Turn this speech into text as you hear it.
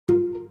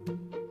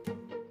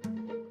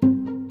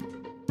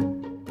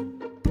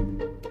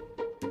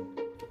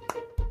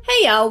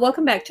Hey y'all,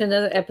 welcome back to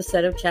another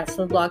episode of Chats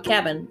from the Blog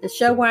Cabin, the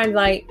show where I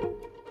invite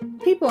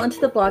people into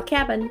the blog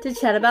cabin to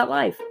chat about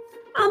life.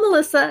 I'm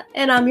Melissa,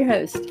 and I'm your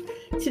host.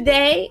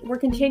 Today, we're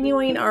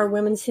continuing our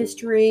women's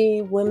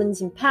history,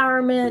 women's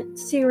empowerment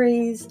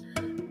series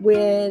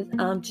with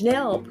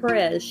Janelle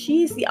Perez.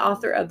 She's the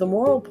author of The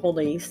Moral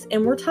Police,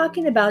 and we're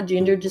talking about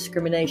gender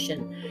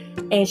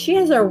discrimination. And she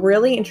has a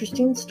really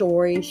interesting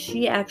story.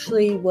 She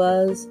actually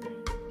was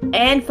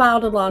and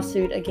filed a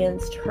lawsuit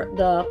against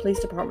the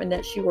police department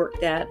that she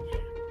worked at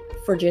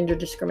for gender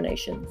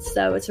discrimination.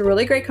 So it's a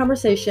really great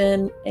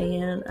conversation,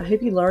 and I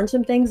hope you learn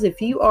some things.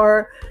 If you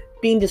are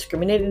being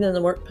discriminated in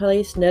the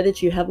workplace, know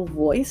that you have a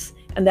voice,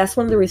 and that's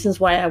one of the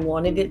reasons why I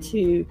wanted it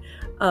to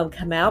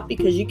come out,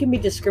 because you can be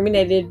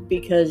discriminated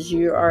because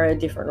you are a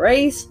different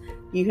race,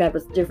 you have a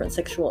different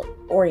sexual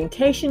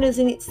orientation as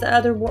any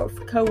other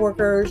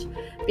co-workers,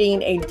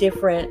 being a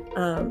different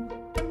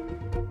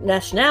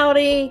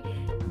nationality,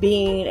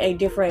 being a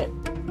different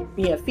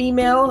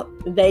female,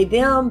 they,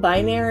 them,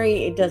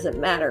 binary, it doesn't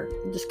matter.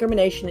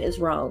 Discrimination is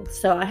wrong.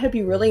 So I hope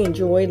you really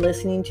enjoy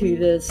listening to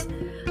this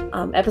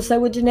episode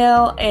with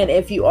Janelle. And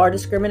if you are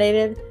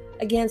discriminated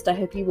against, I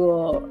hope you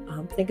will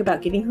think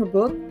about getting her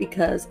book,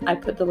 because I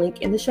put the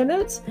link in the show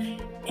notes.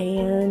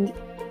 And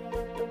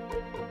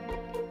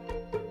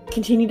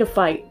continue to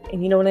fight.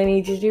 And you know what I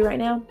need you to do right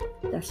now?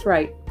 That's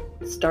right.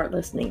 Start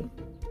listening.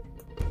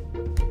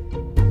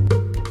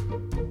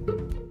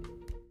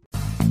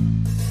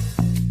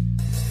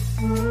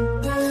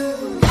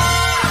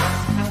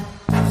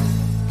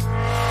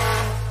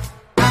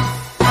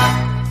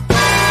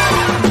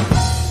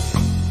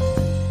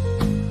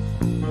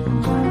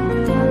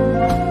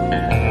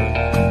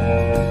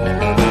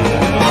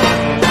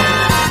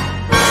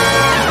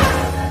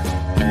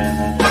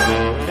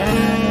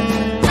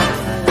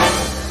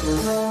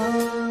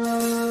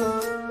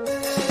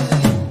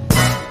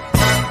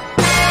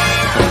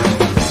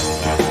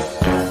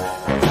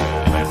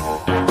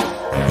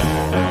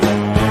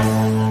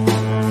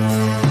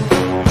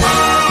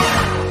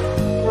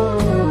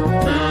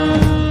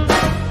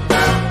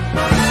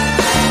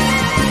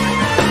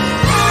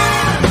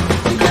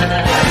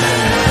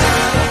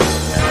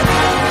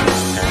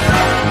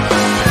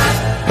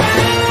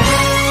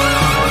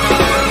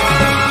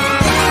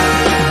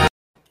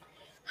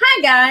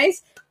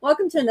 Guys,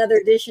 welcome to another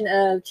edition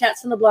of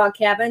Chats on the Blog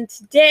Cabin.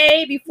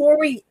 Today, before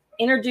we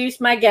introduce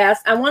my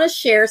guest, I want to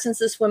share,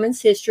 since it's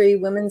Women's History,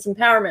 Women's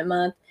Empowerment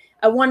Month,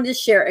 I wanted to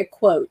share a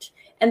quote.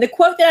 And the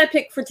quote that I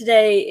picked for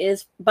today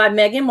is by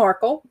Meghan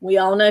Markle. We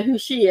all know who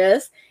she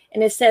is.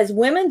 And it says,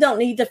 "Women don't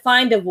need to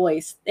find a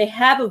voice. They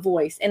have a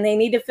voice, and they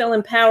need to feel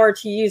empowered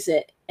to use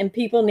it. And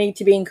people need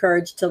to be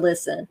encouraged to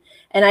listen."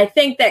 And I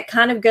think that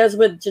kind of goes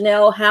with,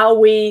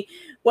 Janelle,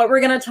 what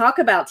we're going to talk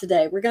about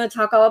today. We're going to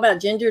talk all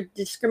about gender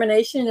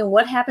discrimination and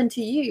what happened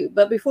to you.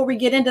 But before we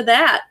get into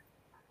that,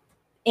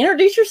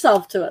 introduce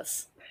yourself to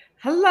us.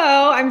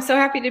 Hello, I'm so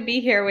happy to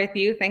be here with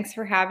you. Thanks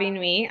for having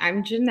me.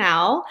 I'm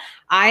Janelle.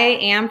 I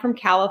am from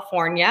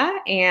California,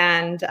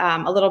 and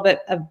a little bit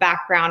of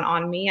background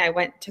on me. I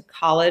went to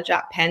college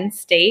at Penn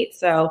State,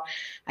 so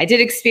I did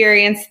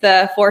experience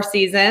the Four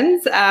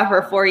Seasons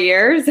for 4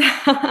 years.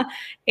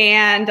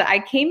 And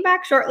I came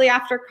back shortly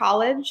after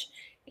college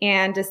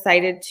and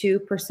decided to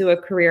pursue a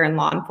career in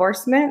law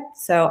enforcement.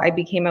 So I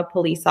became a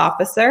police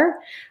officer.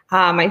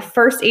 My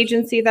first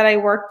agency that I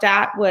worked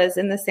at was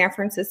in the San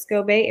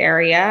Francisco Bay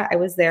Area. I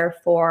was there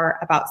for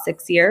about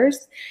 6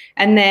 years.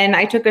 And then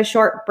I took a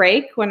short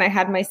break when I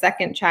had my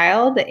second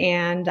child.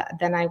 And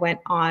then I went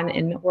on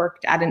and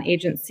worked at an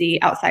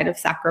agency outside of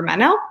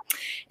Sacramento.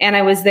 And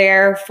I was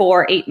there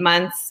for 8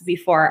 months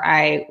before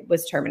I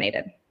was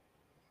terminated.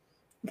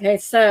 Okay,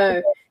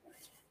 so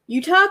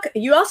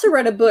you also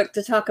wrote a book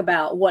to talk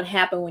about what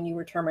happened when you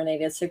were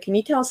terminated. So can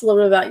you tell us a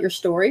little bit about your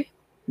story?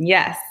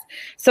 Yes.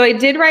 So I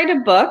did write a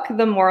book,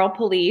 The Moral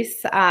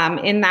Police.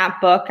 In that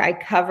book, I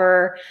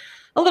cover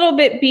a little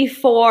bit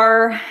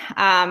before,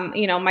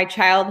 my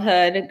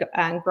childhood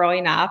and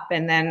growing up.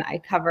 And then I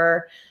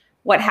cover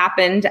what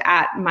happened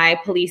at my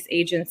police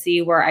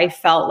agency, where I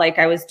felt like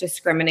I was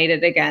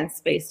discriminated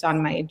against based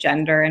on my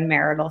gender and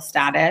marital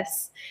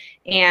status.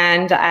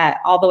 And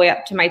all the way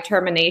up to my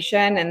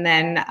termination. And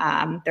then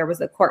there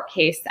was a court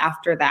case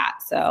after that.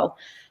 So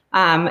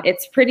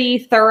it's pretty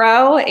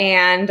thorough.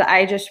 And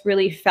I just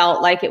really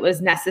felt like it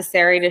was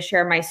necessary to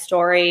share my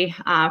story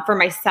for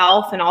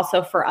myself and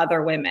also for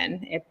other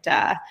women.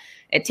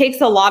 It takes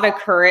a lot of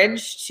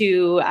courage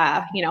to,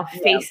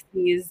 face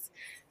these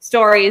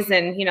stories.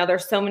 And,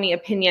 there's so many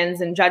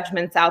opinions and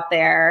judgments out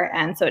there.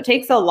 And so it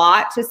takes a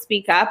lot to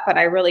speak up, but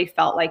I really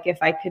felt like if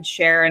I could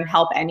share and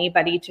help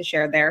anybody to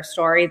share their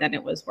story, then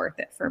it was worth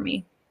it for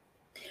me.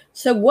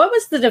 So what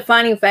was the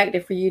defining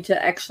factor for you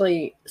to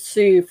actually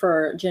sue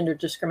for gender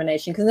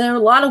discrimination? Because there are a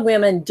lot of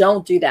women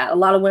don't do that. A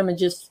lot of women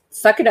just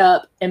suck it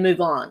up and move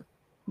on.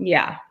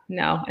 Yeah,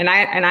 no. And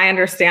I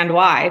understand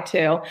why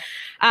too.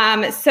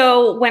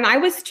 So when I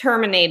was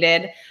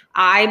terminated,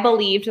 I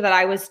believed that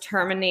I was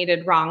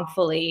terminated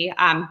wrongfully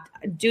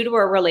due to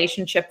a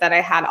relationship that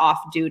I had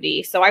off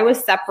duty. So I was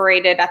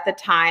separated at the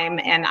time,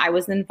 and I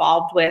was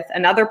involved with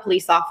another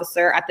police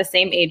officer at the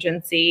same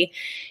agency.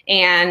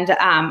 And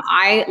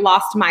I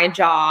lost my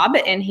job,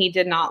 and he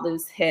did not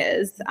lose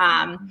his.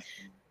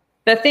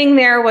 The thing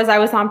there was I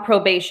was on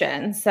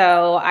probation,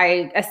 so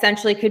I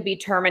essentially could be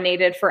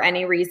terminated for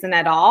any reason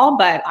at all,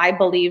 but I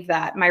believe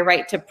that my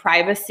right to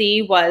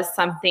privacy was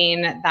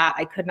something that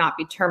I could not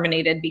be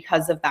terminated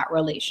because of that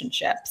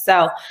relationship.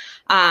 So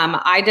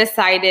I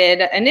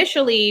decided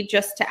initially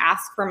just to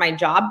ask for my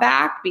job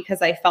back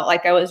because I felt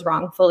like I was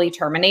wrongfully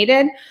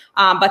terminated,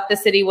 but the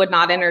city would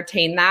not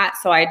entertain that.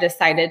 So I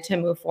decided to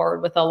move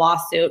forward with a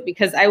lawsuit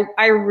because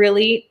I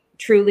really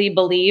truly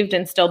believed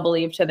and still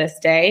believe to this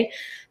day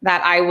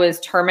that I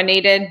was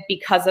terminated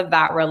because of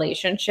that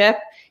relationship.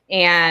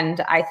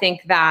 And I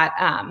think that,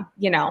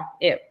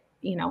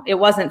 it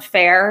wasn't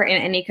fair in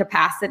any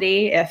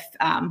capacity. If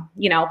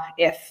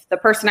the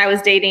person I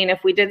was dating,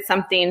 if we did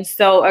something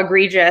so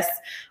egregious,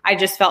 I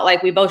just felt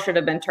like we both should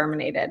have been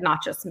terminated,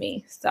 not just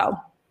me. So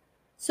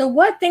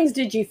what things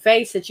did you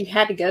face that you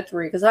had to go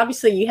through? Because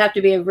obviously you have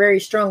to be a very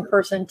strong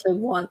person to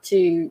want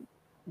to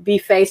be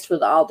faced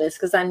with all this,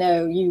 because I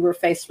know you were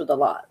faced with a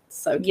lot.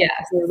 So yes,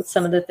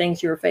 some of the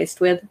things you were faced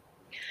with.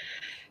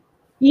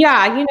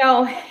 Yeah,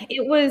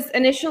 it was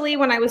initially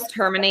when I was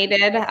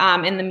terminated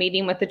in the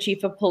meeting with the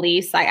chief of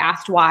police, I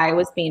asked why I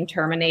was being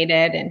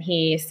terminated, and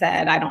he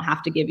said, I don't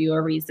have to give you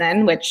a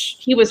reason, which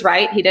he was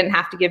right. He didn't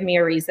have to give me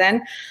a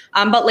reason.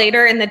 But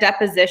later in the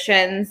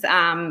depositions,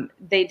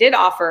 they did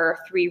offer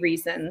 3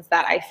 reasons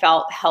that I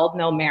felt held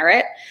no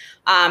merit.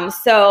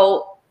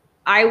 So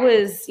I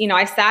was,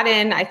 I sat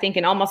in, I think,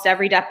 in almost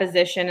every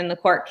deposition in the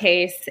court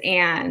case,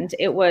 and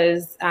it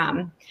was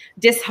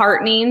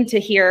disheartening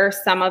to hear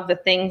some of the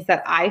things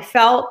that I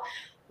felt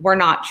were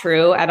not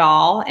true at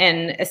all.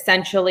 And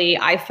essentially,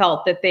 I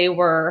felt that they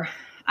were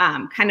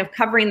kind of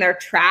covering their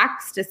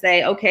tracks to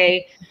say,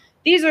 okay,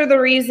 these are the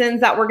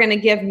reasons that we're going to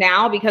give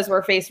now because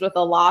we're faced with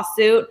a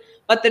lawsuit.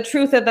 But the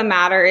truth of the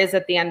matter is,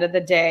 at the end of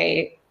the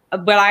day,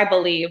 what I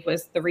believe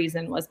was the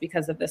reason was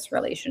because of this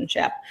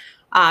relationship.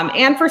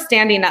 And for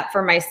standing up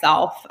for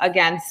myself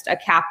against a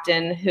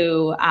captain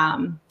who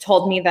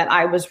told me that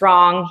I was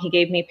wrong. He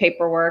gave me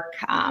paperwork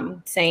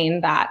saying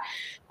that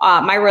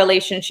my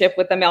relationship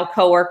with a male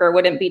coworker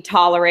wouldn't be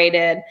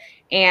tolerated.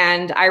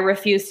 And I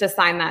refused to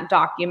sign that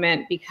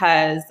document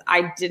because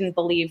I didn't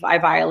believe I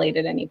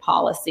violated any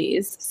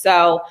policies.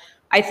 So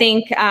I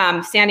think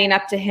standing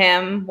up to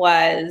him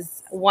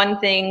was one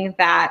thing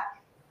that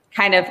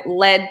kind of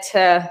led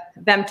to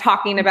them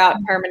talking about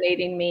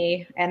terminating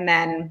me. And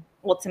then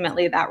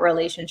ultimately that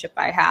relationship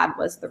I had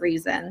was the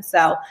reason.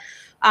 So,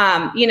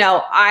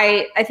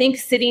 I think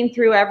sitting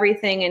through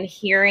everything and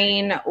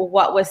hearing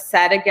what was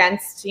said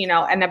against,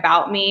 and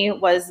about me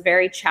was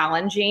very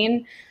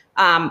challenging.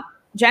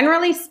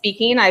 Generally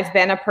speaking, I've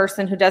been a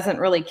person who doesn't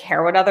really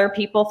care what other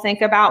people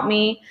think about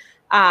me.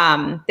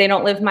 They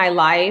don't live my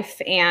life,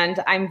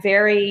 and I'm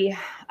very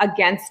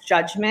against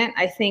judgment.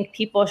 I think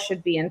people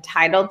should be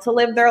entitled to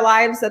live their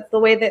lives the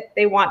way that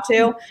they want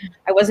to.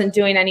 I wasn't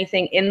doing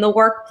anything in the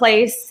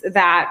workplace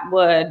that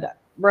would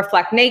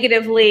reflect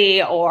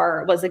negatively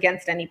or was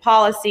against any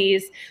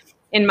policies,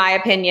 in my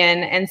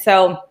opinion. And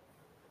so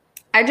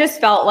I just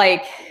felt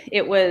like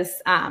it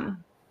was, the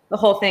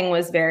whole thing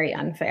was very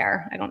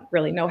unfair. I don't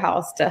really know how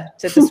else to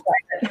describe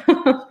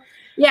it.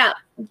 Yeah.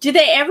 Did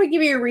they ever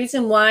give you a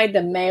reason why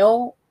the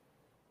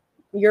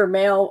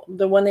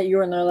one that you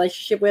were in a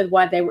relationship with,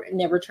 why they were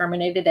never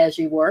terminated as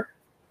you were?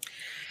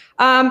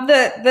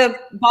 The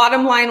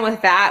bottom line with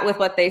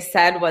what they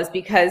said was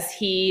because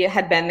he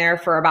had been there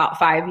for about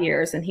 5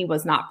 years and he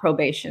was not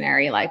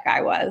probationary like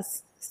I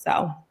was.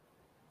 So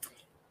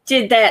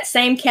did that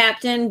same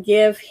captain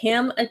give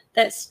him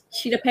that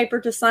sheet of paper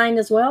to sign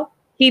as well?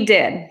 He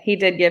did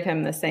give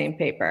him the same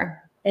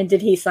paper. And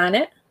did he sign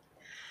it?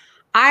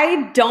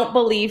 I don't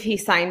believe he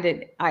signed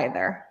it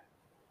either.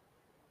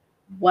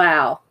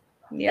 Wow.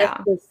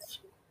 Yeah.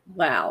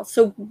 Wow.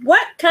 So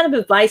what kind of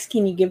advice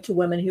can you give to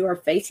women who are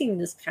facing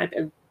this kind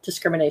of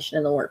discrimination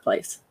in the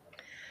workplace?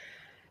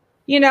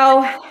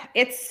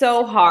 It's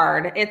so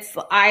hard.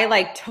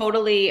 I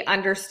totally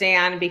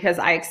understand because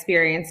I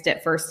experienced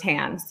it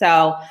firsthand.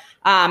 So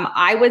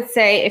I would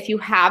say if you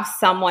have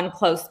someone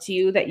close to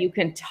you that you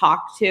can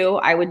talk to,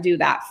 I would do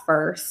that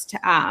first.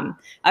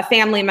 A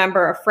family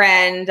member, a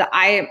friend.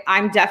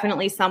 I'm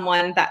definitely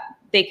someone that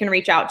they can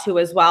reach out to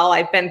as well.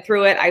 I've been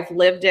through it. I've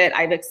lived it.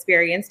 I've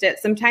experienced it.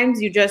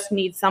 Sometimes you just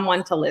need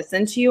someone to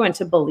listen to you and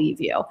to believe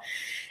you.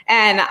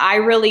 And I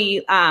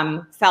really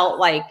felt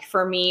like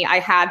for me, I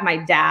had my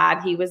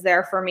dad. He was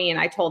there for me and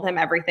I told him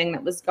everything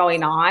that was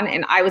going on.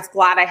 And I was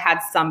glad I had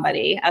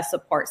somebody, a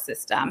support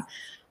system.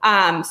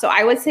 So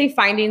I would say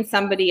finding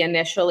somebody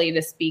initially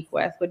to speak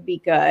with would be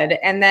good.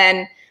 And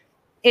then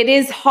it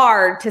is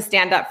hard to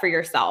stand up for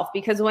yourself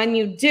because when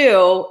you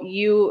do,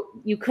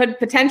 you could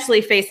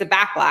potentially face a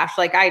backlash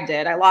like I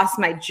did. I lost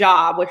my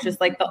job, which is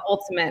like the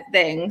ultimate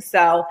thing.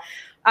 So,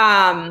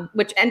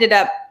 which ended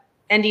up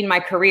ending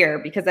my career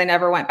because I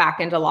never went back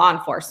into law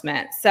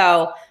enforcement.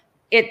 So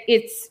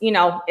it's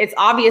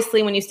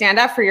obviously when you stand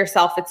up for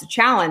yourself, it's a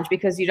challenge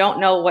because you don't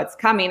know what's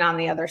coming on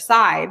the other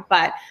side.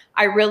 But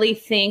I really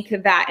think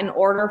that in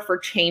order for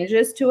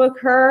changes to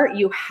occur,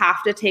 you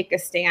have to take a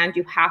stand.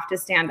 You have to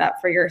stand up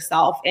for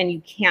yourself, and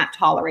you can't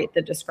tolerate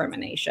the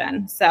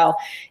discrimination. So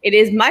it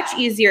is much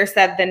easier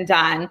said than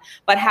done.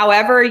 But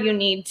however, you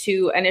need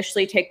to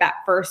initially take that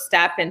first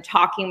step in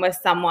talking with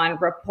someone,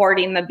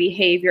 reporting the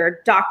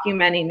behavior,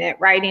 documenting it,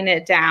 writing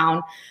it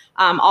down.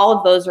 All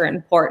of those are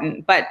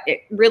important, but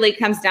it really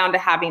comes down to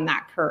having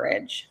that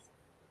courage.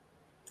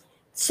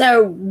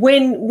 So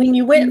when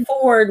you went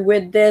forward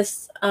with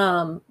this,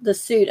 the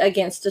suit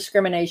against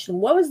discrimination,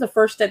 what was the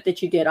first step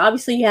that you did?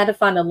 Obviously, you had to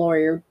find a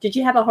lawyer. Did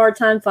you have a hard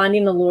time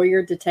finding a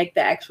lawyer to take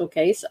the actual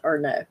case or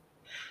no?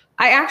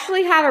 I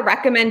actually had a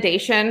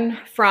recommendation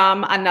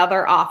from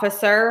another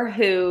officer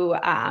who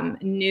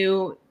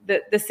knew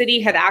that the city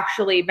had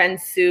actually been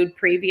sued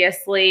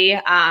previously.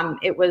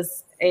 It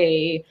was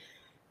a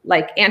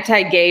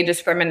anti-gay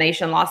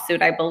discrimination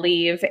lawsuit, I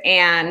believe.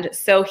 And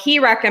so he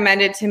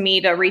recommended to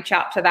me to reach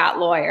out to that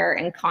lawyer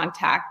and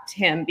contact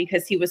him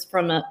because he was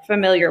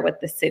familiar with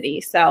the city.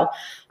 So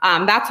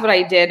that's what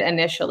I did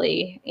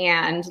initially.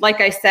 And like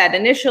I said,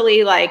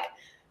 initially,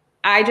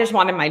 I just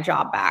wanted my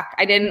job back.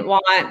 I didn't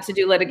want to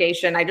do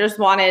litigation. I just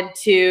wanted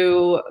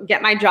to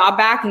get my job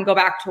back and go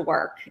back to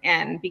work.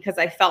 And because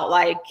I felt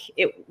like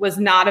it was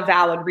not a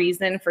valid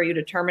reason for you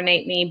to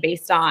terminate me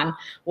based on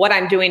what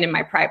I'm doing in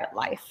my private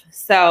life.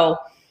 So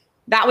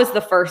that was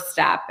the first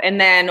step. And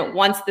then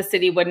once the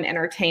city wouldn't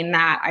entertain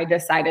that, I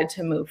decided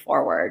to move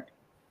forward.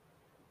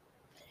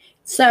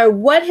 So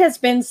what has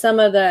been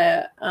some of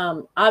the,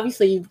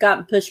 obviously you've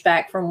gotten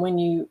pushback from when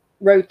you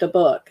wrote the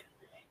book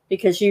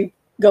because you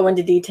go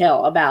into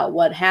detail about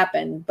what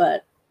happened,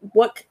 but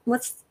what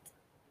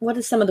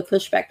is some of the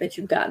pushback that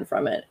you've gotten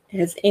from it?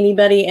 Has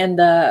anybody in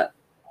that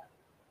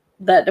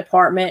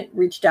department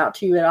reached out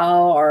to you at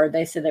all, or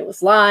they said it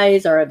was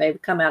lies, or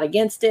they've come out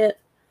against it?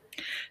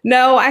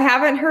 No, I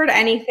haven't heard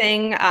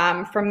anything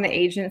from the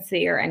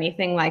agency or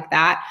anything like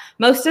that.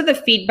 Most of the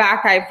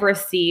feedback I've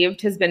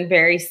received has been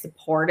very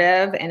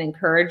supportive and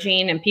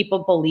encouraging, and people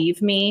believe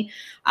me.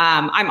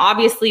 I'm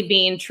obviously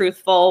being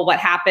truthful with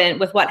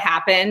what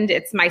happened.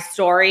 It's my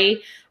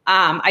story.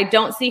 I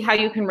don't see how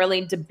you can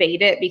really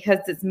debate it because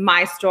it's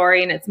my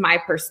story and it's my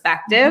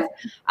perspective.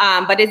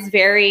 But it's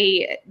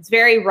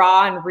very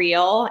raw and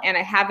real. And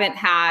I haven't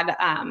had,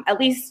 at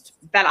least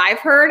that I've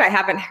heard, I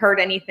haven't heard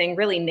anything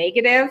really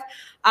negative.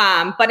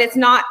 But it's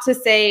not to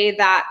say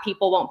that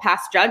people won't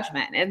pass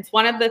judgment. It's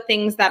one of the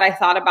things that I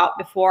thought about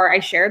before I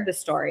shared the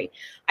story.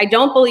 I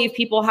don't believe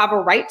people have a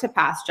right to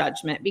pass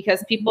judgment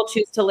because people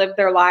choose to live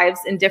their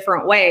lives in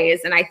different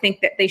ways. And I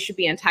think that they should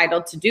be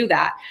entitled to do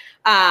that.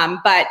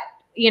 But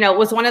it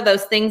was one of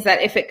those things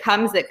that if it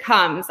comes, it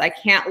comes. I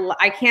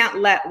can't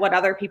let what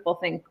other people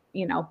think,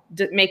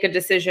 make a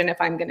decision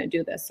if I'm going to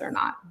do this or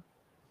not.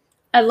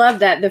 I love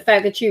that. The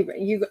fact that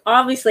you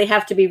obviously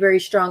have to be very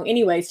strong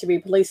anyways to be a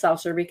police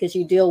officer because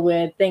you deal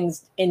with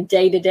things in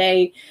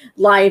day-to-day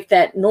life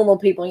that normal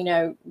people,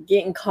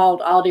 getting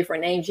called all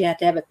different names, you have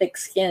to have a thick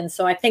skin.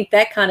 So I think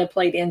that kind of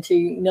played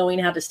into knowing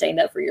how to stand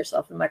up for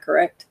yourself. Am I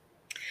correct?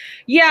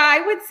 Yeah,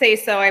 I would say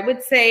so. I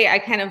would say I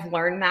kind of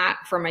learned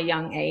that from a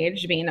young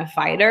age, being a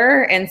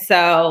fighter. And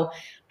so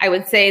I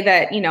would say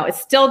that, it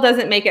still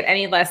doesn't make it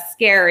any less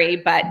scary,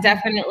 but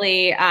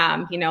definitely,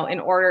 in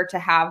order to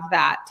have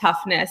that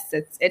toughness,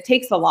 it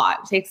takes a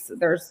lot.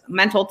 There's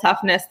mental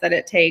toughness that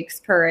it takes,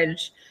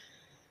 courage.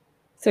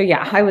 So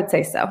yeah, I would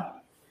say so.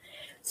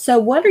 So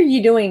what are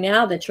you doing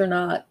now that you're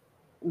not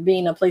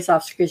being a police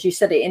officer? Because you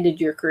said it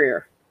ended your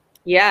career.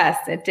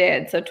 Yes, it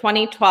did. So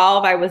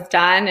 2012, I was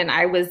done, and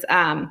I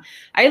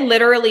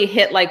literally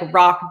hit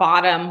rock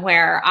bottom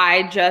where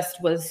I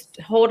just was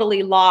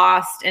totally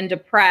lost and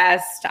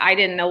depressed. I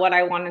didn't know what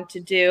I wanted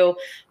to do.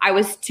 I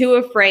was too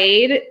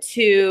afraid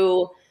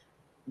to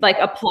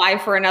apply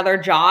for another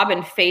job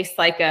and face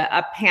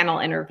a panel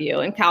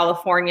interview. In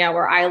California,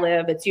 where I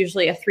live, it's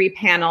usually a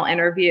 3-panel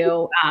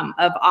interview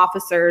of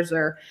officers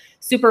or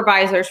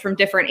supervisors from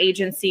different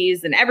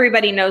agencies, and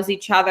everybody knows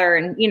each other.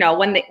 And,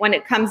 when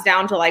it comes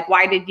down to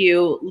why did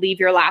you leave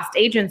your last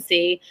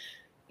agency?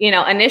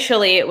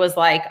 Initially it was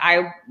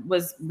I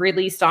was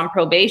released on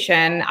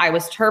probation. I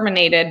was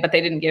terminated, but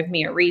they didn't give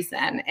me a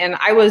reason. And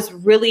I was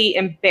really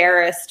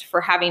embarrassed for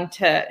having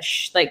to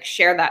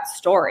share that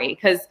story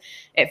because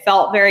it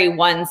felt very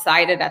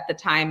one-sided at the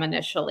time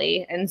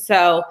initially. And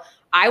so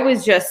I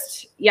was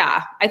just,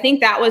 I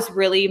think that was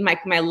really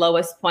my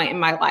lowest point in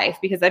my life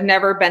because I've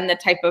never been the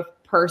type of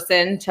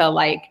person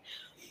to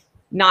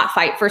not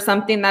fight for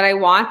something that I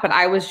want, but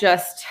I was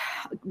just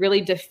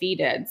really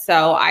defeated.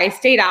 So I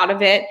stayed out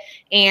of it.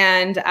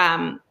 And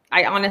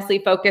I honestly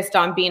focused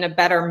on being a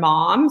better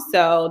mom.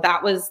 So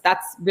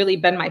that's really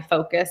been my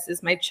focus,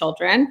 is my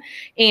children.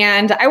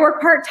 And I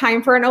work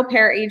part-time for an au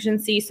pair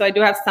agency. So I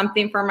do have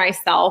something for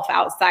myself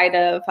outside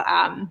of,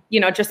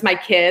 just my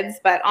kids.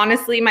 But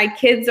honestly, my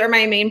kids are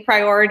my main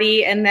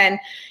priority. And then,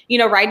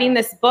 writing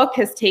this book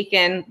has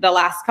taken the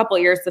last couple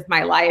of years of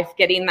my life,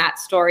 getting that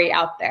story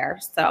out there.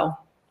 So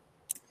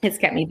it's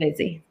kept me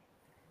busy.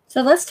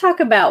 So let's talk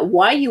about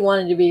why you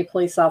wanted to be a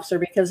police officer,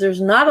 because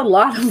there's not a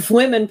lot of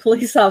women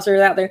police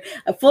officers out there.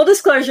 A full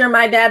disclosure,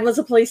 my dad was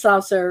a police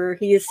officer.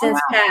 He has since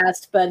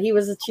passed, but he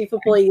was the chief of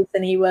police,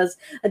 and he was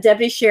a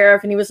deputy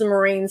sheriff, and he was a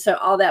Marine. So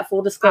all that,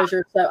 full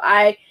disclosure. So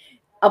I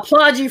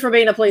applaud you for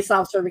being a police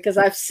officer, because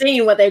I've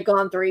seen what they've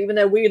gone through, even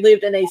though we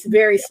lived in a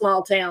very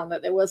small town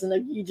that there wasn't a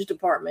huge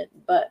department.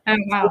 But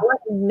so what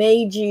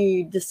made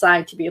you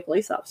decide to be a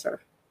police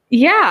officer?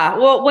 Yeah.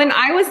 Well, when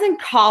I was in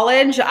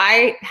college,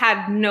 I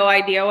had no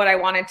idea what I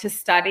wanted to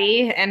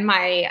study. And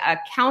my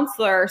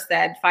counselor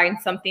said, find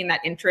something that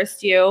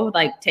interests you,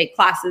 like take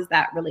classes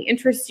that really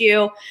interest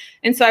you.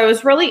 And so I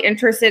was really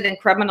interested in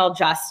criminal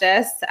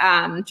justice,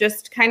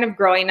 just kind of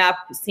growing up,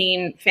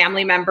 seeing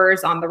family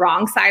members on the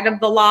wrong side of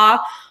the law.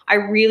 I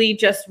really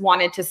just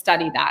wanted to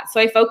study that.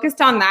 So I focused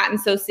on that in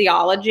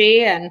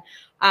sociology. And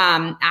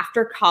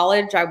after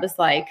college, I was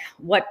like,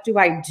 what do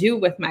I do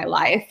with my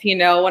life?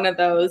 One of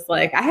those,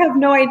 like, I have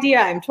no idea.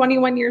 I'm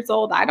 21 years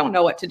old. I don't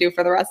know what to do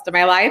for the rest of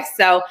my life.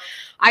 So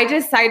I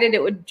decided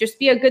it would just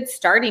be a good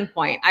starting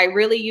point. I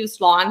really used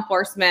law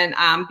enforcement,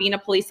 being a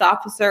police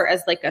officer,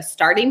 as like a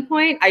starting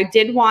point. I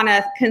did want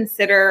to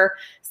consider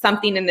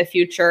something in the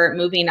future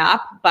moving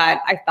up, but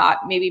I thought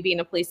maybe being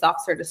a police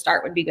officer to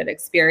start would be good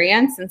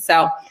experience. And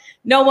so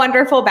no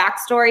wonderful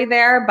backstory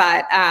there,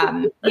 but,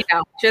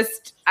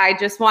 I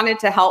just wanted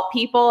to help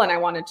people, and I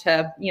wanted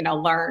to,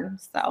 learn.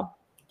 So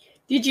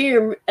did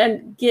you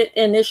get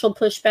initial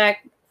pushback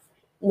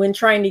when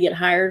trying to get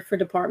hired for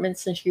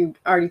departments, since you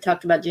already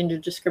talked about gender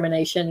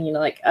discrimination,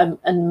 like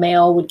a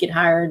male would get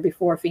hired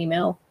before a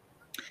female?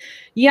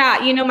 Yeah.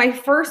 My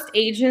first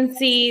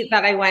agency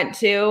that I went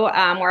to,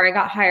 where I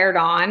got hired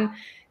on,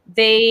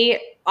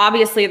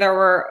 obviously there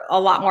were a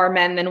lot more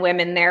men than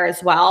women there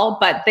as well,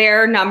 but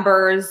their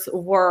numbers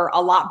were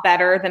a lot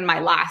better than my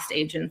last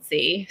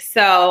agency.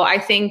 So I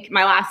think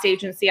my last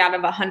agency, out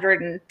of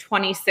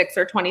 126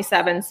 or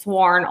 27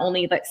 sworn,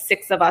 only like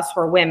 6 of us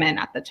were women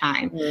at the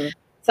time.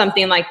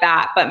 Something like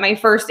that. But my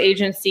first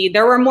agency,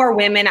 there were more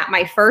women at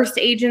my first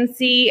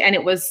agency, and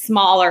it was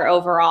smaller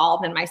overall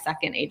than my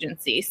second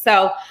agency.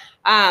 So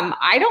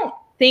I don't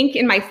think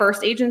in my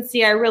first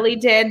agency I really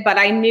did, but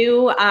I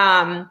knew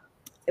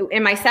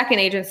in my second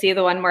agency,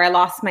 the one where I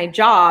lost my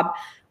job,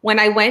 when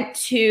I went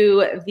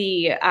to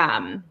the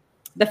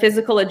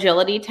physical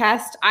agility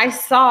test, I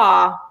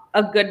saw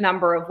a good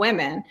number of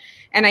women.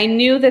 And I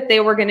knew that they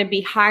were going to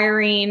be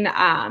hiring,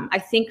 I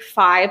think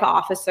 5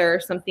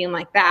 officers, something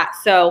like that.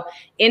 So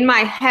in my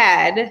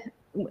head,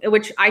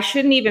 which I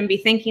shouldn't even be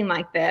thinking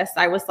like this,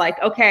 I was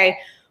like, okay,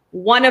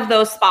 one of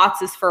those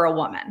spots is for a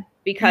woman,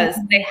 because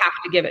they have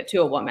to give it to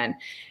a woman.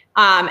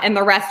 And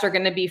the rest are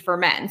going to be for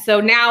men.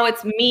 So now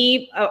it's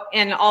me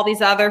and all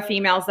these other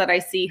females that I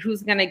see,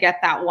 who's going to get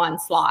that one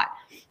slot.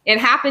 It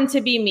happened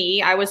to be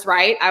me. I was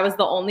right. I was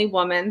the only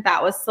woman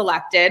that was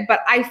selected,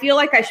 but I feel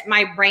like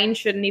my brain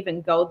shouldn't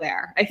even go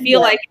there. I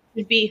feel like it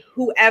should be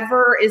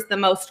whoever is the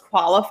most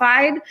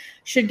qualified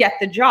should get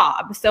the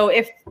job. So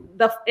if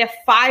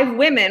 5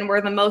 women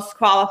were the most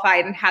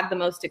qualified and had the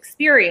most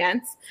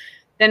experience,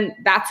 then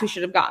that's who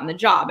should have gotten the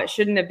job. It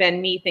shouldn't have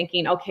been me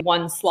thinking, okay,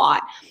 one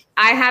slot.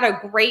 I had a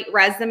great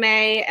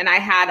resume and I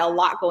had a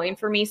lot going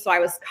for me. So I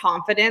was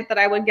confident that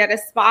I would get a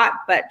spot,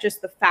 but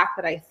just the fact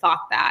that I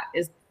thought that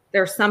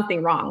there's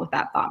something wrong with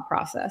that thought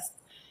process.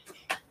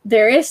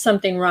 There is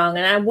something wrong.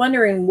 And I'm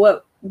wondering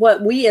what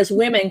we as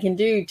women can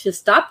do to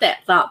stop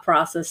that thought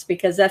process,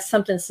 because that's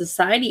something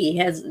society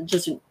has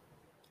just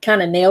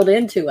kind of nailed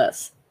into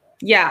us.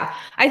 Yeah,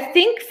 I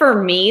think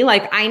for me,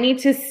 like, I need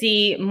to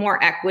see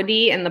more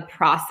equity in the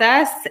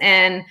process.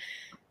 And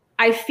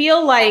I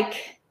feel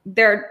like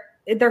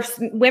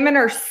women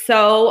are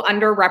so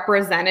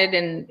underrepresented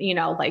in,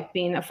 like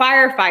being a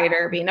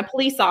firefighter, being a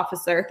police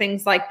officer,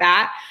 things like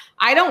that.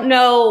 I don't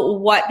know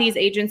what these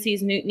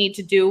agencies need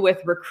to do with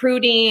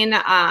recruiting,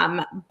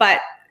 but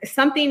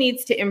something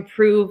needs to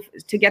improve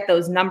to get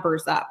those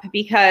numbers up,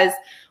 because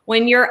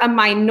when you're a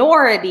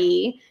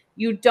minority,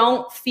 you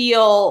don't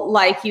feel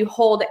like you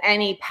hold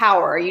any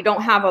power. You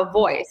don't have a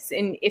voice.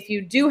 And if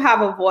you do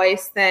have a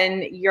voice,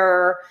 then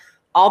you're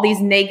all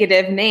these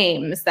negative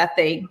names that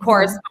they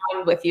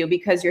correspond with you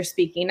because you're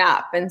speaking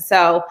up. And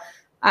so,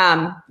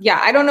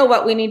 I don't know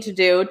what we need to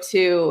do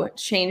to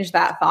change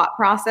that thought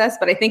process,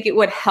 but I think it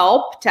would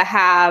help to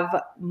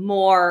have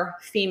more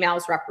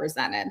females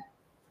represented.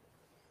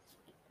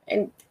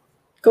 And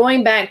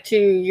going back to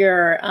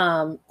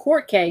your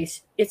court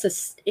case,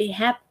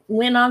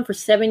 went on for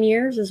 7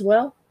 years as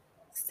well?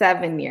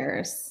 7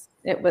 years.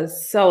 It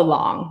was so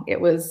long.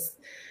 It was,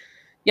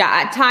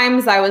 at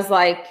times I was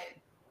like,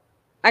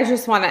 I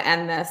just want to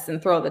end this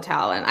and throw the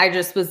towel in. I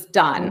just was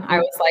done. I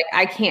was like,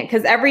 I can't,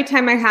 because every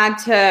time I had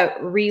to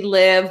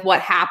relive what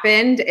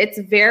happened, it's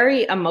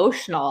very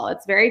emotional.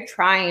 It's very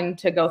trying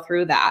to go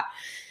through that.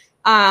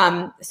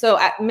 So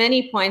at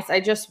many points, I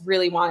just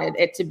really wanted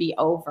it to be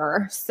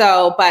over.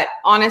 So, but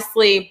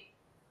honestly,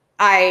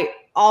 I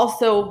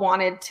also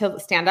wanted to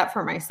stand up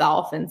for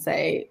myself and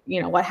say,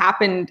 what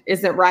happened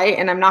isn't right,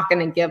 and I'm not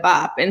going to give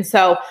up. And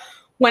so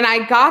when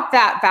I got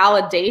that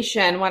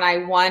validation, when I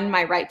won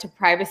my right to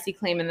privacy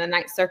claim in the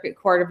Ninth Circuit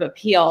Court of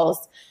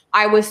Appeals,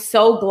 I was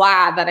so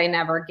glad that I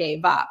never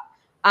gave up.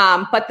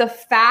 But the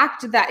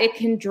fact that it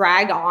can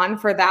drag on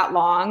for that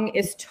long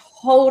is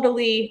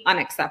totally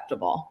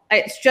unacceptable.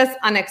 It's just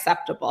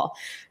unacceptable.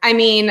 I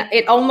mean,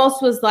 it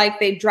almost was like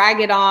they drag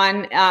it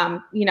on.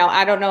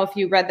 I don't know if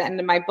you read the end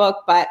of my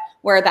book, but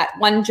where that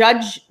one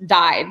judge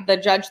died, the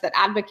judge that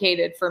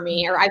advocated for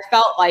me, or I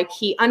felt like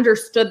he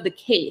understood the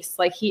case.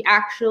 Like he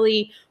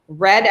actually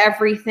read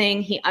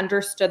everything. He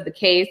understood the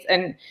case.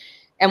 And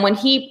when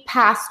he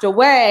passed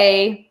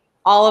away,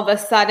 all of a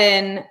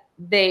sudden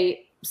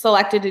they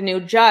selected a new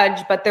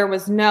judge, but there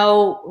was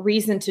no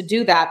reason to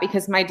do that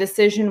because my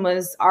decision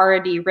was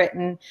already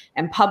written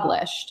and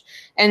published.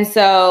 And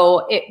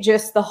so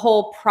the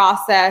whole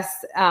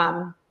process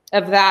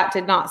of that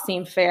did not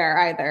seem fair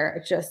either.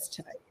 It just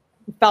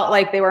felt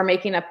like they were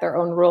making up their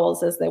own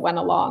rules as they went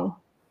along.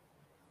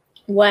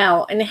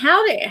 Wow. And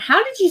how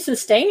did you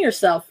sustain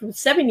yourself for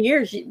 7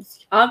 years? You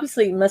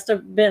obviously must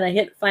have been a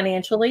hit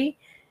financially,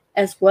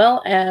 as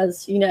well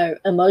as,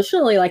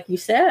 emotionally, like you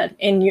said,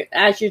 and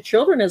as your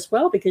children as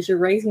well, because you're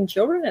raising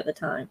children at the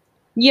time.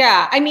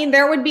 Yeah. I mean,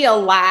 there would be a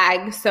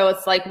lag. So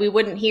it's like we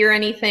wouldn't hear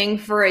anything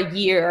for a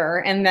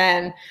year, and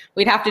then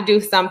we'd have to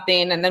do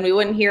something, and then we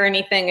wouldn't hear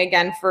anything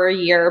again for a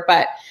year.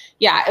 But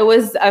yeah, it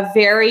was a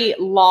very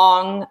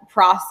long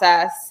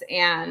process.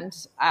 And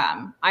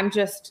I'm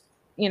just,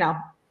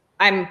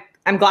 I'm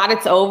glad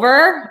it's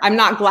over. I'm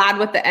not glad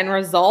with the end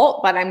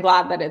result, but I'm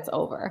glad that it's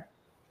over.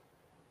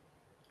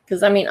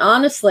 Because, I mean,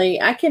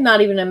 honestly, I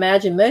cannot even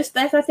imagine I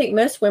think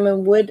most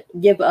women would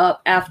give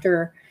up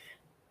after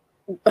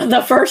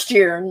the first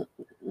year,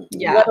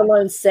 let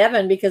alone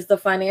 7, because the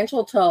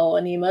financial toll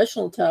and the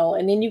emotional toll.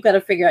 And then you've got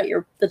to figure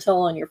out the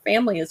toll on your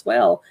family as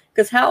well.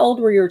 Because how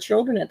old were your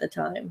children at the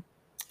time?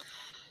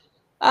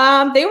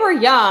 They were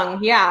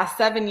young. Yeah.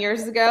 7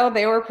 years ago,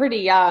 they were pretty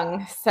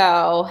young.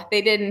 So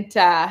they didn't,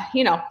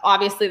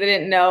 obviously they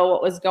didn't know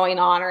what was going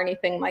on or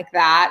anything like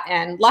that.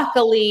 And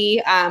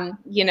luckily,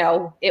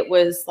 it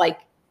was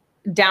like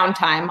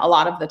downtime a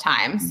lot of the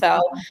time.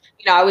 So,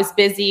 I was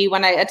busy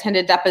when I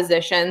attended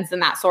depositions and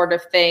that sort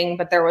of thing,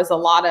 but there was a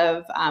lot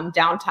of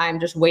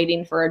downtime just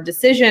waiting for a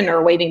decision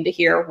or waiting to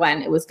hear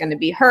when it was going to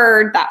be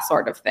heard, that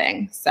sort of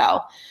thing. So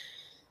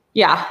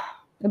yeah,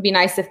 it'd be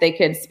nice if they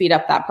could speed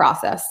up that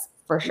process.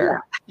 For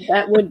sure.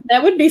 Yeah,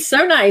 that would be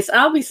so nice,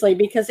 obviously,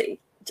 because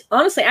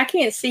honestly, I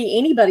can't see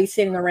anybody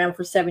sitting around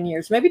for 7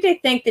 years. Maybe they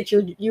think that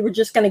you were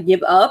just going to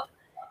give up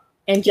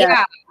and just.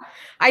 Yeah,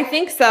 I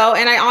think so.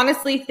 And I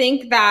honestly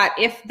think that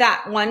if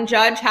that one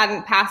judge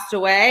hadn't passed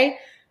away,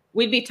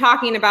 we'd be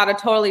talking about a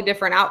totally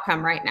different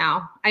outcome right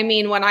now. I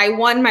mean, when I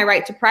won my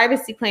right to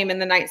privacy claim in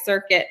the Ninth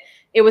Circuit,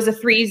 it was a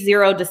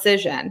 3-0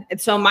 decision.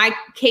 And so my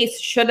case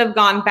should have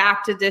gone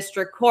back to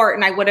district court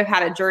and I would have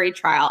had a jury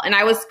trial. And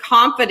I was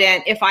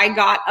confident if I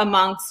got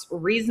amongst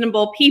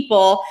reasonable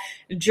people,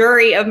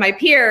 jury of my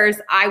peers,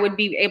 I would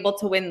be able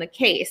to win the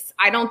case.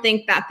 I don't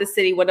think that the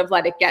city would have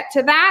let it get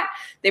to that.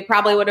 They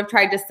probably would have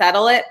tried to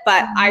settle it.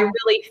 But I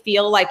really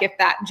feel like if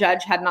that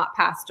judge had not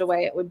passed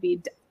away, it would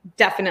be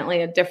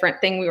definitely a different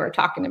thing we were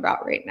talking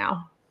about right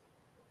now.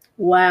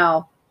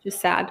 Wow. Just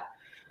sad.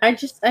 I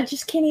just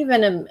can't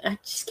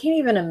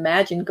even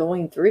imagine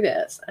going through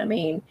this. I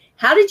mean,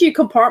 how did you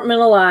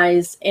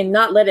compartmentalize and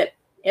not let it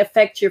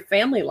affect your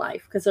family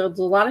life? Because there's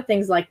a lot of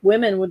things like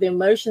women with the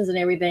emotions and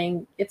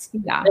everything. They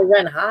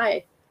run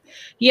high.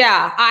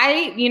 Yeah,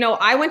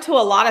 I went to a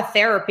lot of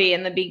therapy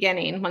in the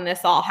beginning when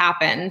this all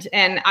happened,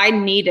 and I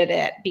needed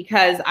it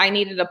because I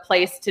needed a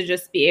place to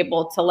just be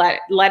able to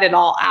let it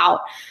all out.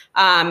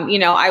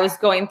 I was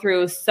going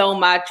through so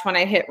much when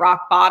I hit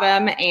rock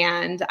bottom,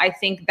 and I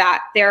think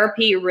that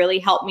therapy really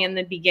helped me in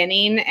the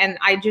beginning. And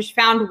I just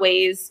found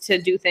ways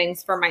to do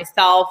things for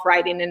myself,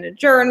 writing in a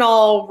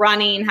journal,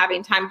 running,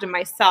 having time to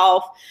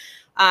myself.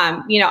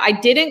 I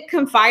didn't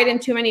confide in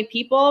too many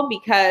people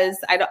because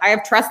I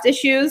have trust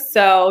issues.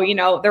 So,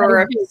 there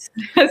were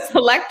a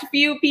select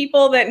few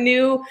people that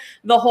knew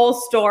the whole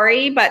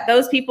story, but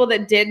those people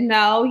that did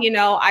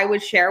know, I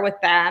would share with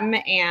them.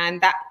 And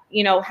that,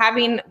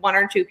 having 1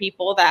 or 2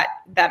 people that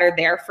are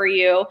there for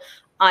you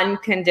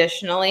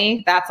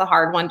unconditionally, that's a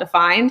hard one to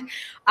find.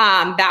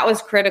 That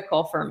was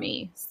critical for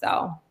me.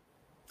 So.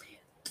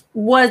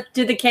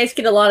 Did the case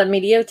get a lot of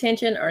media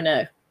attention or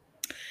no?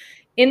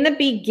 In the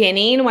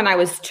beginning, when I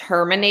was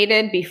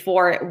terminated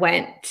before it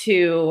went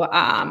to,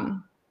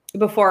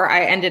 before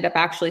I ended up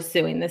actually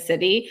suing the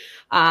city,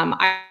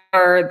 I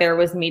there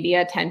was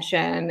media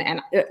attention,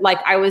 and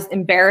I was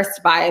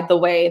embarrassed by the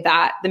way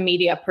that the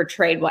media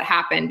portrayed what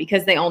happened,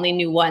 because they only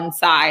knew one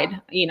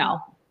side,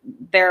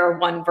 their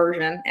one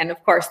version. And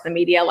of course the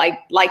media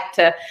like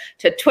to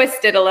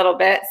twist it a little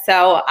bit.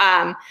 So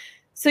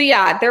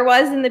yeah, there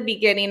was in the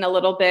beginning a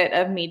little bit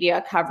of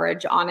media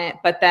coverage on it,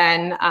 but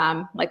then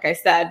like I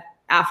said,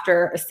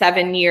 after a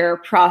 7-year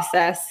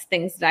process,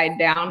 things died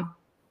down.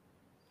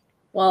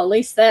 Well, at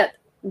least that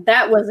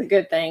was a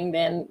good thing.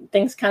 Then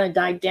things kind of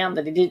died down,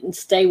 that it didn't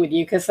stay with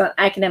you, because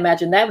I can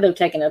imagine that would have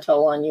taken a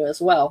toll on you as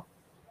well.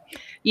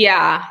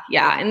 Yeah.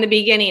 In the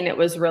beginning, it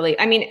was really,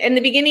 in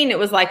the beginning, it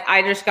was like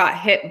I just got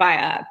hit by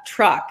a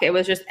truck. It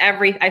was just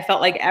I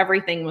felt like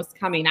everything was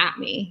coming at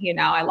me.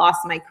 I lost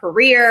my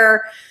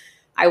career.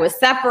 I was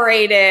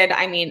separated.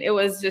 It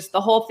was just,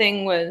 the whole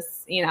thing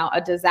was,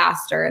 a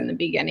disaster in the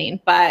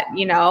beginning. But,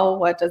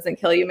 what doesn't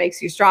kill you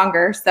makes you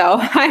stronger. So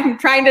I'm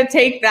trying to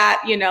take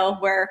that,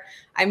 where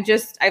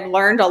I've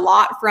learned a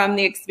lot from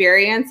the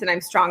experience, and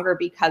I'm stronger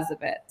because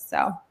of it.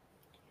 So.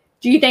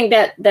 Do you think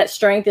that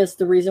strength is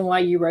the reason why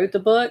you wrote the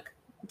book,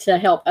 to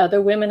help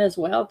other women as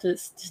well to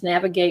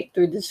navigate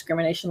through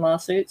discrimination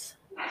lawsuits?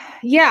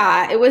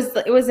 Yeah, it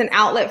was an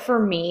outlet for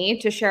me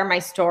to share my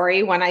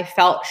story when I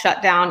felt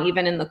shut down,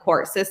 even in the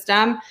court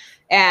system.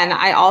 And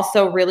I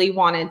also really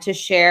wanted to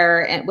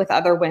share it with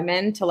other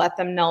women, to let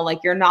them know,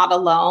 you're not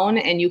alone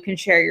and you can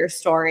share your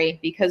story,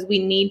 because we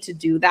need to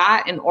do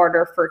that in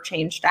order for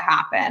change to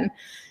happen.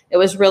 It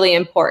was really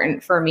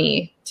important for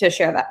me to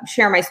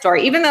share my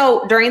story, even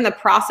though during the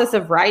process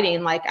of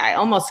writing, I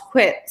almost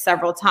quit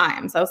several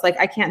times. I was like,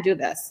 I can't do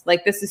this.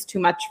 This is too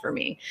much for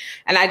me.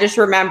 And I just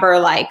remember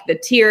the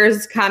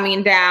tears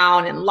coming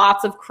down and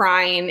lots of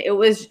crying. It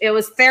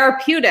was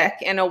therapeutic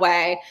in a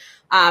way.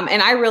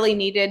 And I really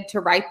needed to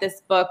write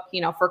this book,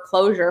 for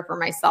closure for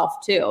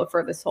myself too,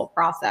 for this whole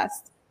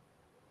process.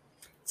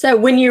 So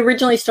when you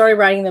originally started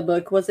writing the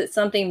book, was it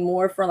something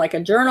more for a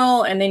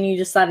journal, and then you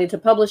decided to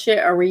publish it,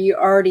 or were you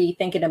already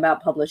thinking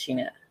about publishing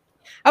it?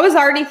 I was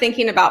already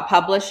thinking about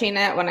publishing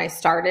it when I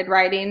started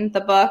writing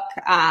the book.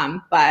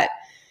 But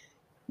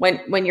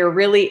when you're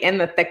really in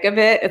the thick of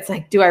it, it's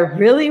do I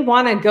really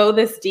want to go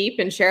this deep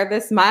and share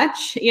this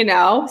much?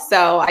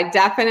 So I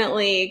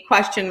definitely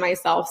questioned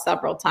myself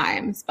several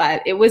times,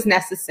 but it was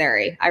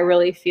necessary. I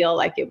really feel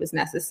like it was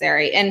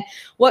necessary. And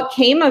what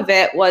came of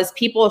it was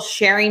people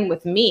sharing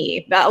with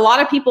me. But a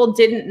lot of people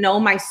didn't know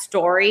my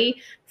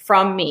story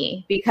from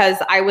me, because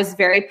I was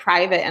very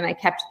private and I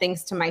kept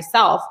things to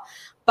myself.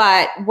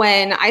 But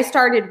when I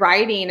started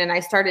writing and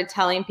I started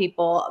telling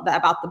people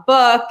about the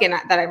book and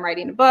that I'm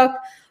writing a book,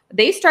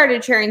 they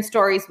started sharing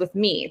stories with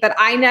me that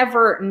I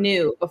never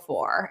knew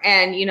before.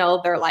 And,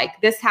 they're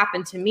like, this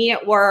happened to me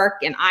at work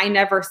and I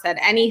never said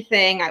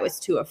anything. I was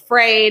too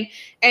afraid.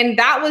 And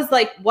that was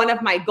one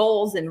of my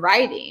goals in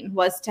writing,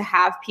 was to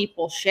have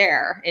people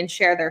share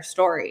their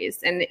stories.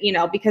 And,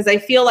 because I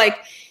feel like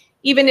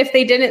even if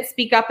they didn't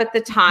speak up at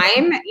the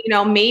time,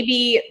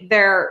 maybe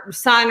their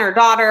son or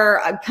daughter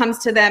comes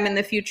to them in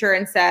the future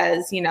and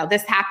says,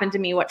 this happened to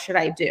me, what should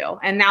I do?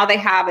 And now they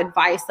have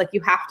advice, you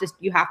have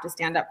to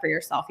stand up for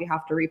yourself. You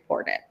have to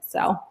report it.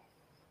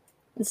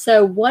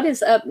 So what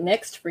is up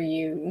next for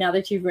you now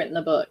that you've written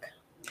the book?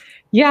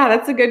 Yeah,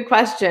 that's a good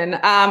question.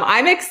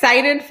 I'm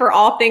excited for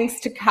all things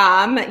to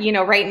come.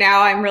 Right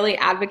now I'm really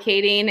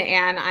advocating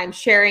and I'm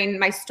sharing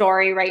my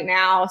story right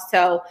now.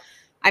 So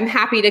I'm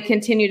happy to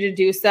continue to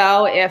do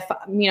so if,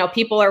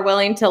 people are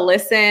willing to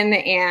listen,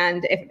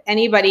 and if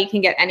anybody can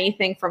get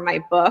anything from my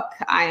book,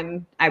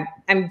 I'm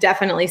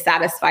definitely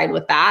satisfied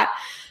with that.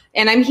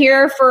 And I'm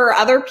here for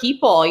other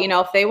people,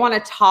 if they want to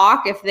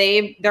talk, if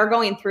they're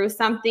going through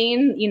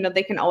something,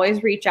 they can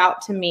always reach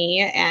out to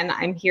me, and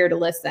I'm here to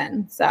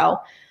listen. So,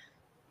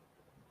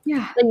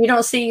 yeah. And you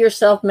don't see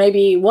yourself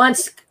maybe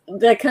once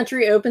the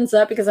country opens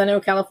up, because I know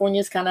California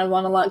is kind of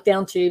on a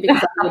lockdown too,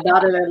 because I have a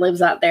daughter that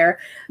lives out there,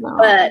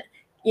 but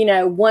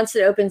once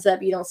it opens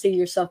up, you don't see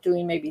yourself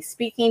doing maybe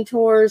speaking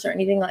tours or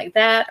anything like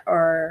that?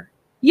 Or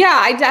yeah,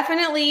 I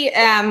definitely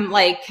am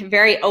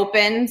very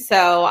open.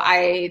 So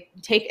I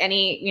take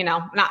any,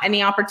 not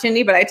any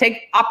opportunity, but I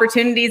take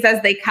opportunities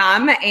as they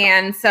come.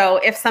 And so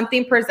if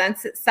something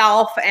presents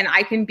itself and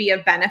I can be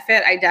of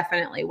benefit, I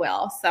definitely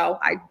will. So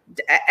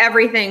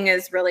everything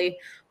is really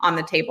on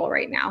the table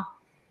right now.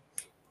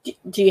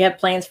 Do you have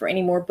plans for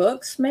any more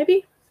books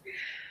maybe?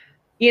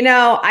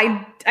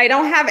 I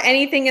don't have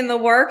anything in the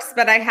works,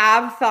 but I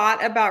have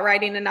thought about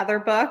writing another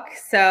book.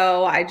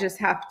 So I just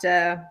have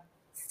to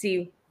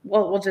see.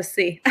 We'll just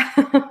see.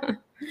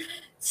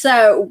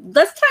 So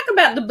let's talk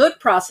about the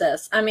book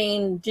process.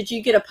 Did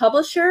you get a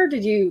publisher?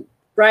 Did you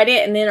write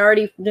it and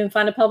then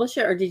find a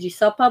publisher, or did you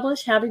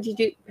self-publish? How did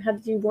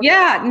you work?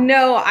 Yeah,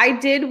 no, I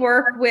did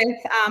work with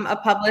a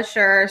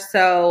publisher.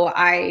 So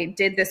I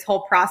did this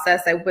whole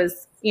process. I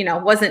was,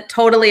 wasn't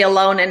totally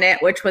alone in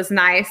it, which was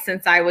nice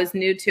since I was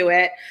new to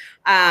it.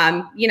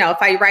 If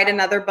I write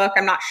another book,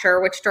 I'm not sure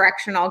which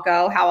direction I'll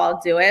go, how I'll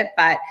do it,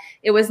 but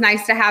it was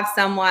nice to have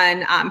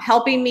someone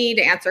helping me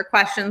to answer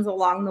questions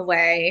along the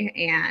way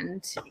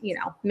and,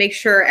 make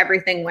sure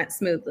everything went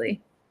smoothly.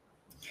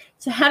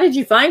 So how did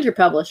you find your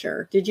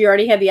publisher? Did you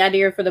already have the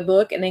idea for the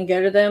book and then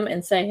go to them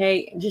and say,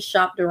 hey, just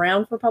shopped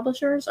around for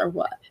publishers, or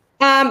what?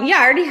 Yeah,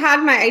 I already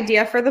had my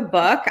idea for the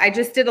book. I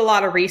just did a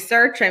lot of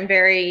research. I'm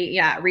very,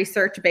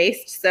 research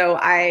based. So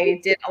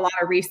I did a lot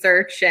of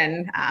research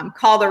and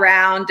called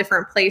around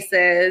different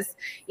places,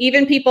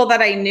 even people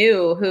that I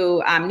knew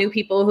who knew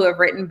people who have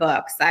written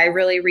books. I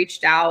really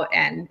reached out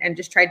and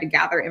just tried to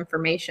gather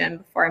information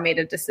before I made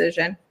a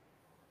decision.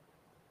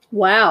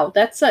 Wow,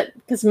 that's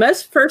because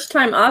most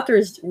first-time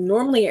authors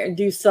normally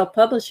do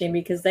self-publishing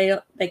because they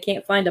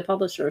can't find a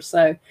publisher.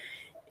 So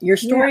your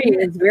story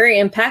is very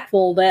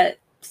impactful that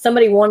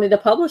somebody wanted to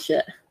publish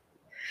it.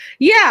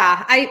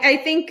 Yeah,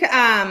 I think,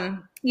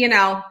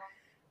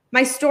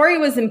 my story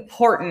was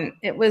important.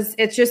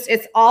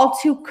 It's all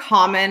too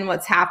common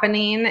what's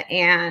happening.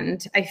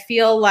 And I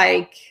feel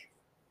like,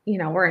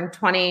 we're in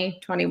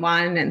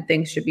 2021 and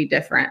things should be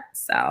different.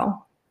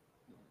 So,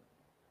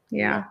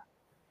 yeah.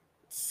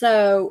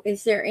 So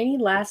is there any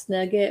last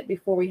nugget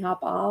before we hop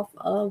off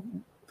of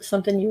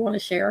something you want to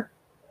share?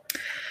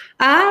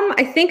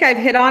 I think I've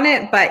hit on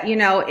it, but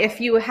if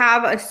you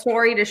have a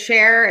story to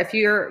share, if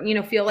you're,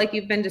 feel like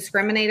you've been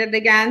discriminated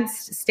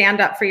against,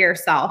 stand up for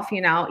yourself.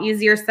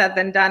 Easier said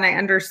than done. I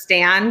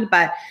understand,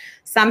 but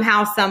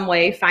somehow, some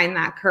way, find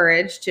that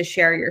courage to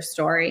share your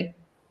story.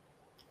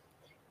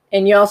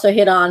 And you also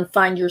hit on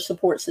find your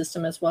support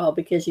system as well,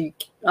 because you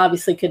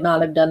obviously could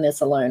not have done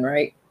this alone,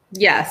 right?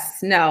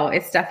 Yes, no,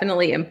 it's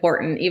definitely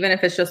important, even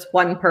if it's just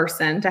one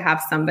person, to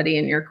have somebody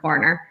in your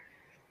corner.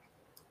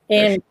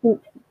 And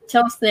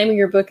tell us the name of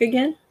your book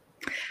again.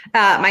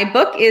 My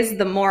book is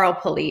The Moral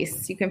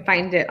Police. You can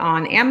find it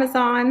on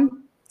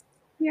Amazon.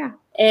 Yeah.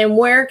 And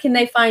where can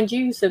they find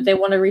you so if they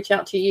want to reach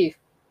out to you?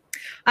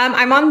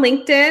 I'm on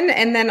LinkedIn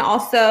and then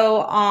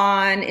also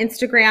on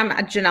Instagram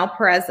at Janelle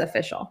Perez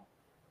Official.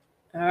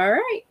 All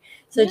right.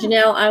 So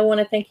Janelle, I want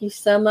to thank you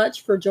so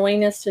much for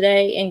joining us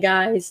today. And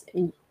guys,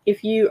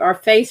 if you are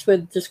faced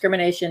with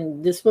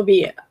discrimination, this will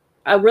be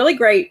a really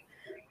great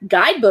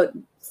guidebook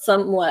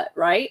somewhat,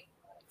 right?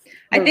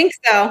 I think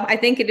so. I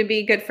think it'd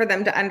be good for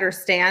them to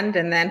understand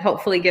and then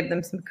hopefully give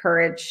them some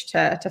courage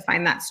to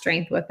find that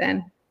strength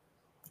within.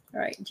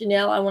 All right.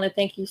 Janelle, I want to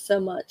thank you so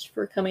much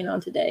for coming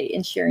on today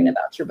and sharing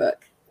about your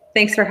book.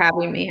 Thanks for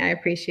having me. I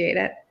appreciate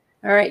it.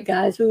 All right,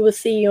 guys. We will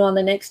see you on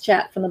the next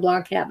chat from the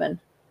Blog Cabin.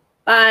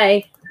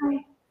 Bye.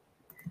 Bye.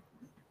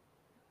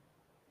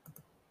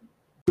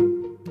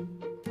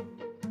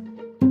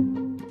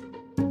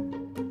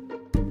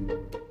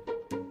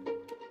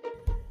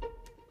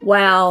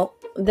 Wow,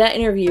 that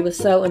interview was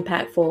so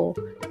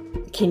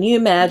impactful. Can you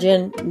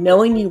imagine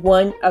knowing you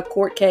won a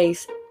court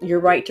case,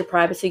 your right to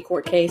privacy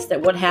court case, that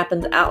what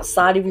happens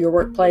outside of your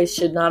workplace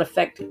should not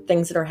affect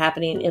things that are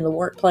happening in the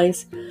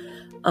workplace?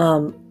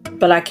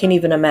 But I can't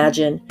even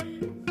imagine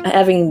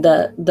having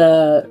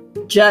the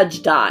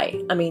judge die.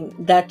 I mean,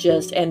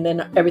 and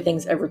then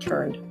everything's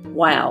overturned.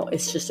 Wow,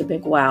 it's just a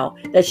big wow.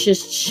 That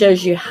just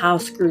shows you how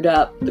screwed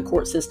up the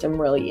court system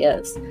really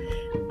is.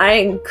 I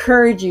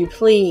encourage you,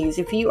 please,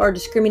 if you are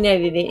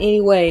discriminated in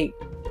any way,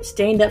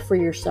 stand up for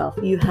yourself.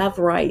 You have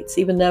rights,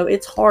 even though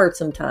it's hard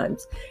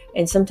sometimes.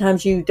 And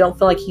sometimes you don't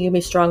feel like you can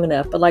be strong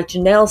enough. But like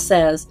Janelle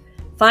says,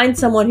 find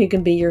someone who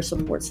can be your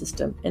support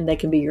system, and they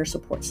can be your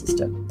support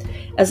system.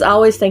 As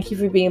always, thank you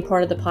for being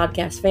part of the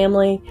podcast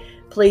family.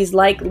 Please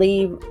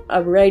leave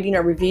a rating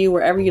or review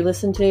wherever you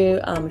listen to.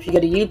 If you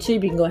go to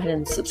YouTube, you can go ahead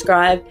and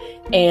subscribe.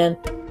 And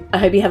I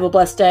hope you have a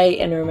blessed day.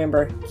 And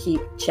remember, keep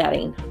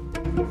chatting.